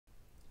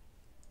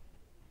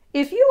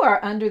If you are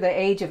under the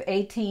age of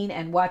 18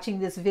 and watching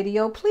this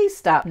video, please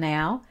stop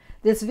now.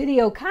 This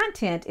video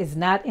content is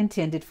not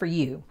intended for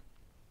you.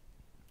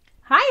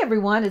 Hi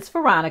everyone, it's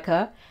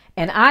Veronica,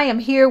 and I am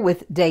here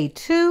with day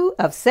 2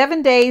 of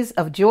 7 days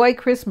of Joy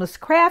Christmas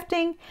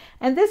Crafting,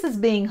 and this is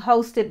being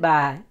hosted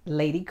by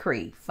Lady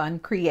Cree, Fun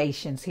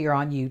Creations here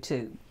on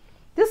YouTube.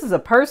 This is a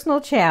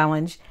personal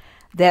challenge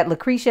that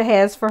Lucretia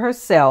has for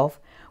herself,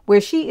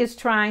 where she is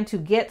trying to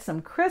get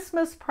some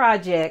Christmas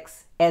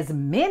projects, as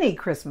many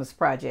Christmas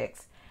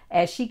projects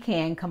as she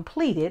can,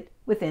 completed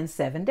within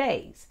 7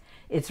 days.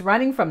 It's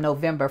running from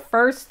November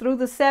 1st through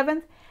the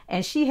 7th,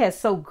 and she has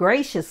so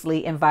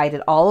graciously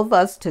invited all of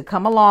us to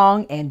come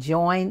along and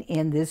join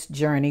in this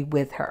journey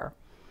with her.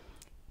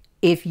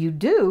 If you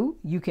do,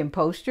 you can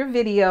post your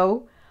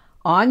video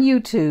on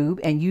YouTube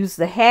and use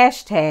the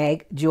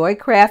hashtag Joy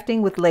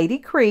Crafting with Lady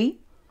Cree.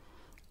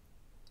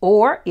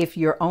 Or if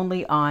you're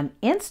only on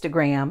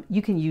Instagram,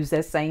 you can use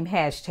that same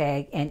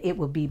hashtag and it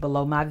will be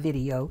below my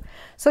video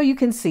so you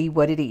can see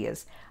what it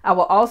is. I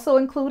will also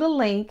include a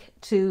link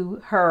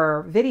to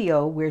her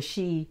video where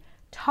she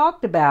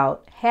talked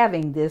about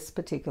having this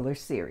particular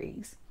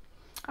series.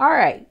 All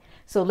right,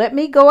 so let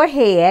me go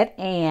ahead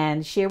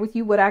and share with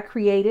you what I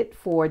created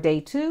for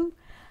day 2.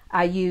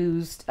 I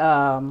used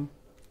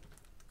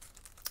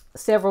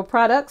several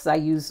products. I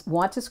used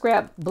Want to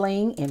Scrap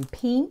Bling in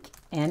pink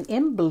and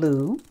in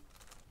blue.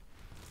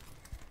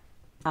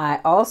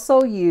 I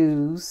also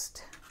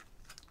used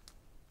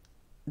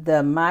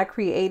the My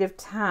Creative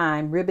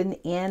Time ribbon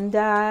end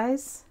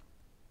dies,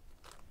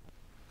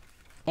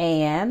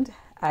 and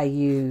I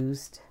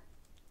used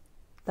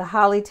the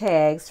holly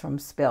tags from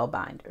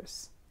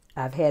Spellbinders.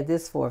 I've had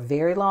this for a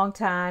very long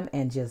time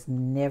and just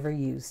never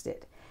used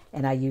it.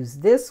 And I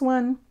used this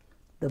one,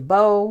 the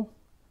bow,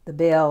 the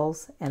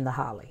bells, and the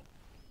holly.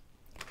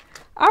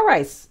 All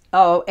right.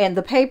 Oh, and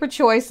the paper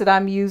choice that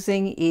I'm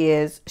using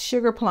is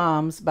Sugar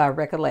Plums by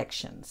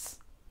Recollections.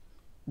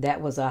 That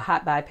was a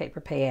hot buy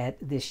paper pad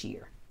this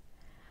year.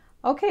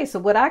 Okay, so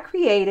what I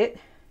created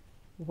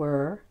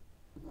were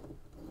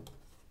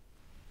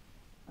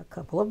a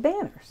couple of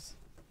banners.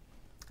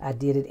 I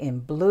did it in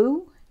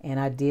blue and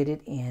I did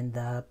it in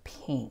the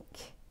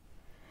pink.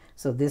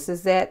 So this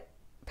is that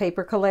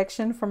paper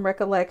collection from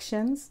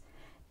Recollections.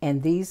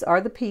 And these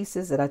are the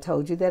pieces that I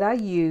told you that I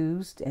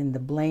used, and the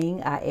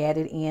bling I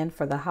added in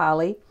for the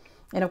holly.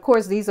 And of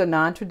course, these are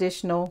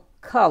non-traditional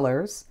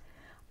colors.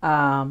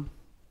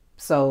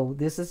 So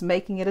this is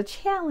making it a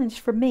challenge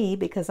for me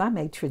because I'm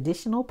a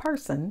traditional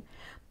person,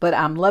 but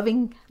I'm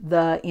loving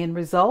the end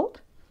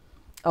result.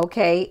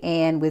 Okay,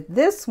 and with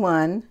this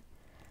one,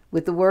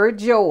 with the word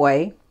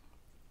joy,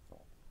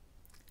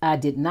 I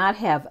did not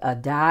have a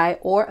die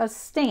or a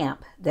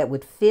stamp that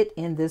would fit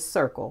in this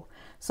circle.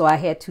 So I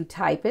had to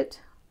type it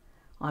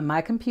on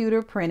my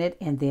computer, print it,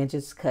 and then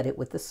just cut it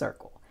with the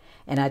circle.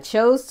 And I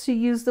chose to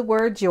use the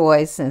word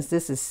joy since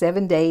this is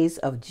 7 days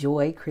of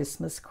Joy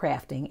Christmas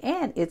Crafting,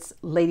 and it's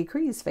Lady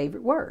Cree's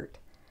favorite word.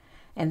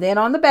 And then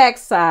on the back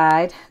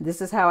side, this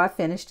is how I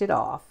finished it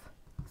off.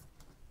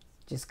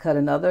 Just cut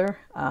another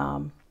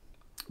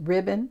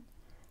ribbon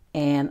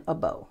and a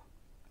bow.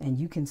 And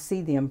you can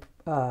see the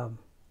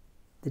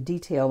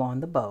detail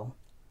on the bow.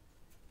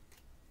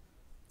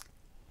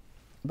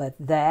 But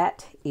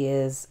that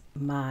is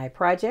my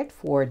project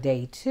for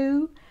day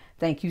 2.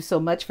 Thank you so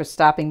much for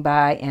stopping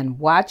by and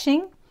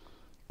watching.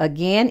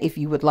 Again, if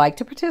you would like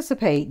to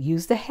participate,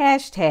 use the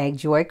hashtag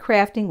Joy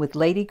Crafting with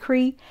Lady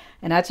Cree.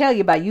 And I tell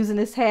you, by using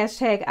this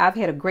hashtag, I've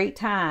had a great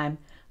time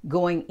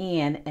going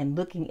in and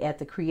looking at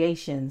the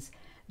creations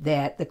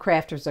that the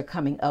crafters are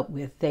coming up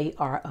with. They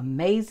are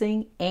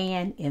amazing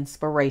and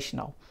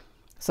inspirational.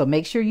 So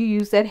make sure you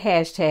use that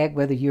hashtag,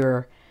 whether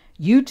you're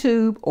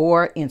YouTube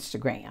or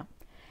Instagram.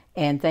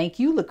 And thank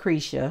you,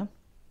 Lucretia,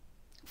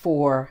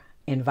 for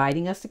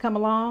inviting us to come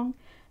along.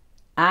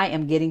 I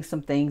am getting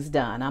some things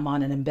done. I'm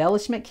on an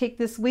embellishment kick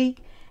this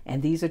week,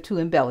 and these are 2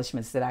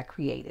 embellishments that I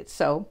created.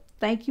 So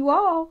thank you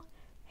all.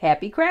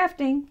 Happy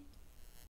crafting.